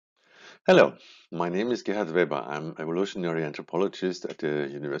Hello, my name is Gerhard. I'm evolutionary anthropologist at the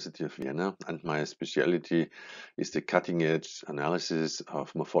University of Vienna, and my specialty is the cutting-edge analysis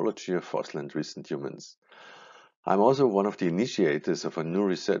of morphology of fossil and recent humans. I'm also one of the initiators of a new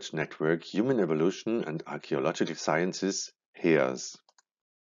research network, Human Evolution and Archaeological Sciences, HEAS.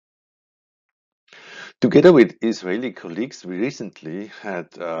 Together with Israeli colleagues, we recently had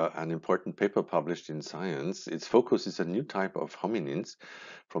an important paper published in Science. Its focus is a new type of hominins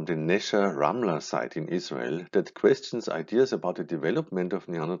from the Nesher Ramla site in Israel that questions ideas about the development of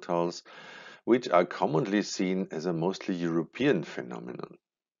Neanderthals, which are commonly seen as a mostly European phenomenon.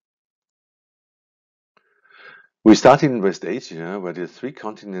 We start in West Asia, where the three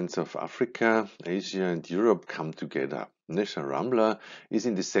continents of Africa, Asia, and Europe come together. Nesher Ramla is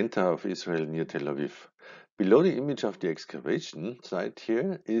in the center of Israel near Tel Aviv. Below the image of the excavation site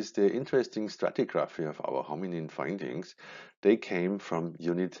here is the interesting stratigraphy of our hominin findings. They came from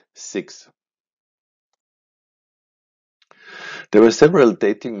Unit 6. There were several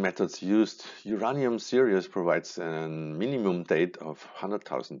dating methods used. Uranium series provides a minimum date of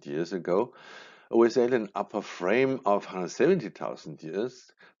 100,000 years ago. OSL an upper frame of 170,000 years,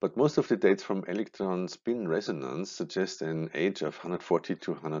 but most of the dates from electron spin resonance suggest an age of 140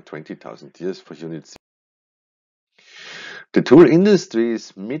 to 120,000 years for Unit 6. The tool industry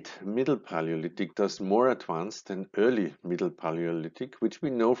is mid-Middle Paleolithic, thus more advanced than early Middle Paleolithic, which we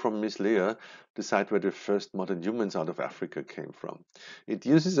know from Mislea, the site where the first modern humans out of Africa came from. It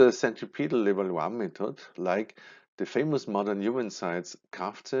uses a centripetal Levallois method, like the famous modern human sites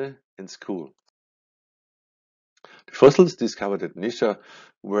Kafze and School. The fossils discovered at Nesher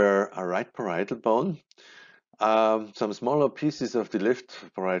were a right parietal bone, some smaller pieces of the left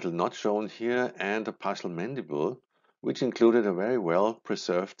parietal not shown here, and a partial mandible, which included a very well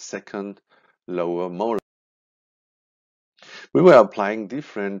preserved second lower molar. We were applying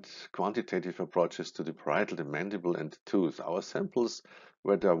different quantitative approaches to the parietal, the mandible, and the tooth. Our samples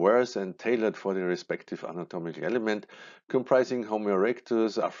were diverse and tailored for the respective anatomical element, comprising Homo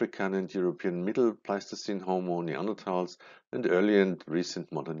erectus, African and European Middle Pleistocene Homo, Neanderthals, and early and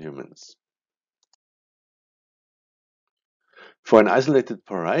recent modern humans. For an isolated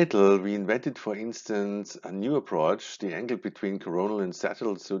parietal, we invented, for instance, a new approach, the angle between coronal and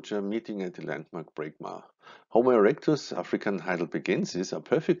sagittal suture meeting at the landmark break mark. Homo erectus, African heidelbergensis, are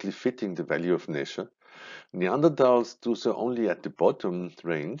perfectly fitting the value of Nesher. Neanderthals do so only at the bottom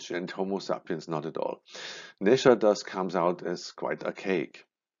range, and Homo sapiens not at all. Nesher thus comes out as quite archaic.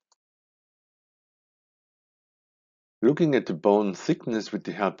 Looking at the bone thickness with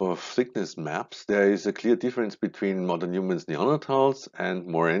the help of thickness maps, there is a clear difference between modern humans, Neanderthals, and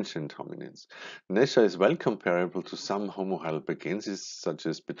more ancient hominins. Nesher is well comparable to some Homo heidelbergensis, such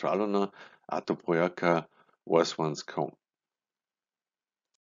as Petralona, Atopoiaca, Worswan's comb.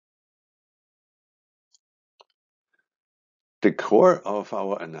 The core of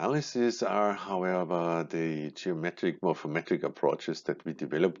our analysis are, however, the geometric morphometric approaches that we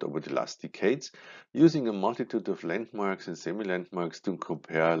developed over the last decades, using a multitude of landmarks and semi-landmarks to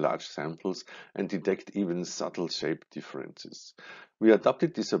compare large samples and detect even subtle shape differences. We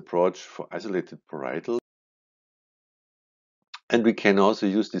adopted this approach for isolated parietals, and we can also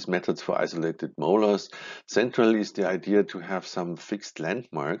use these methods for isolated molars. Central is the idea to have some fixed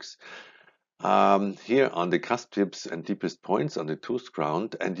landmarks here on the cusp tips and deepest points on the tooth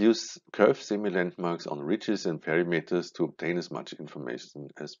ground, and use curved semi-landmarks on ridges and perimeters to obtain as much information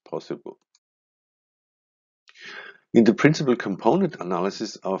as possible. In the principal component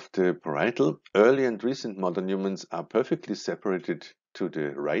analysis of the parietal, early and recent modern humans are perfectly separated to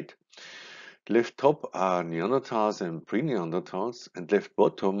the right. Left top are Neanderthals and pre-Neanderthals, and left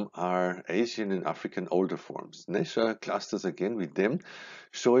bottom are Asian and African older forms. Nesher clusters again with them,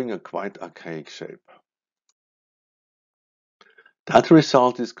 showing a quite archaic shape. That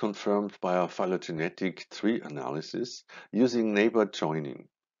result is confirmed by our phylogenetic tree analysis using neighbor joining.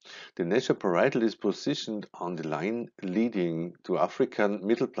 The Nesher parietal is positioned on the line leading to African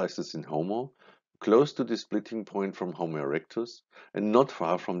Middle Pleistocene Homo, close to the splitting point from Homo erectus, and not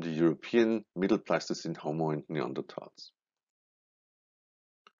far from the European Middle Pleistocene Homo and Neanderthals.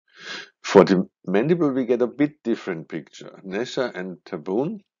 For the mandible, we get a bit different picture. Nesher and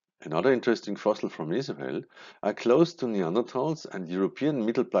Taboon, another interesting fossil from Israel, are close to Neanderthals and European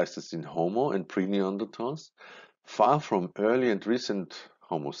Middle Pleistocene Homo and pre-Neanderthals, far from early and recent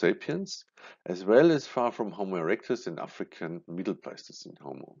Homo sapiens, as well as far from Homo erectus and African Middle Pleistocene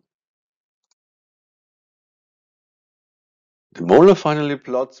Homo. The molar finally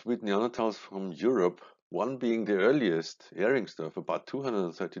plots with Neanderthals from Europe, one being the earliest, Ehringsdorf, about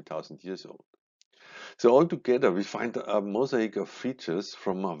 230,000 years old. So altogether, we find a mosaic of features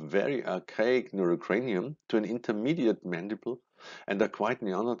from a very archaic neurocranium to an intermediate mandible and a quite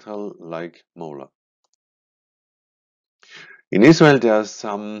Neanderthal-like molar. In Israel, there are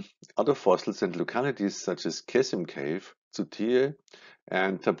some other fossils and localities such as Kesim Cave, Zutir,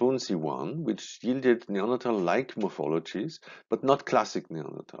 and Tabun 1, which yielded Neanderthal-like morphologies, but not classic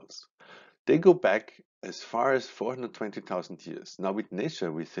Neanderthals. They go back as far as 420,000 years. Now, with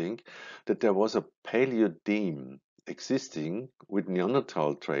Nesher, we think that there was a Paleodeme existing with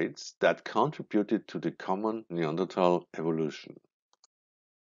Neanderthal traits that contributed to the common Neanderthal evolution.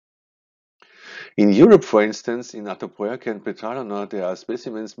 In Europe, for instance, in Atapuerca and Petralanor, there are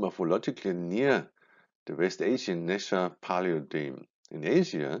specimens morphologically near the West Asian Nesher Paleodeme. In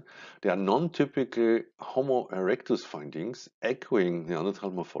Asia, there are non-typical Homo erectus findings echoing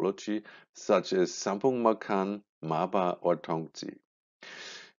Neanderthal morphology such as Sambung Makan, Maba, or Tongzi.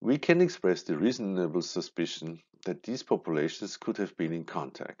 We can express the reasonable suspicion that these populations could have been in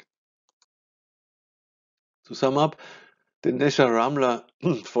contact. To sum up, the Nesher Ramla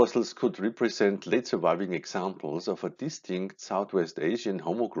fossils could represent late surviving examples of a distinct Southwest Asian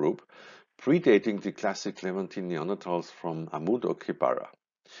Homo group predating the classic Levantine Neanderthals from Amud or Kibara.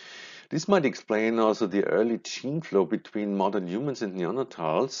 This might explain also the early gene flow between modern humans and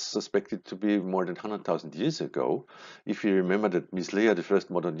Neanderthals, suspected to be more than 100,000 years ago, if you remember that Mislea, the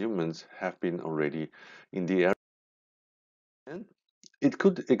first modern humans, have been already in the area. And it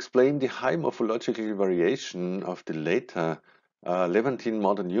could explain the high morphological variation of the later Levantine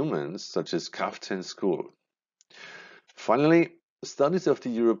modern humans, such as Krafft and Skull. Finally, studies of the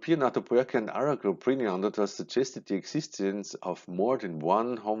European Atapuerca and Ara group pre-Neanderthals suggested the existence of more than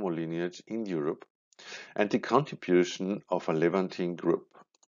one Homo lineage in Europe and the contribution of a Levantine group.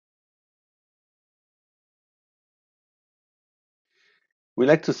 We'd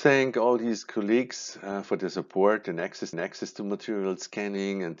like to thank all these colleagues for their support and access to material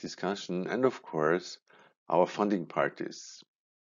scanning and discussion, and of course, our funding parties.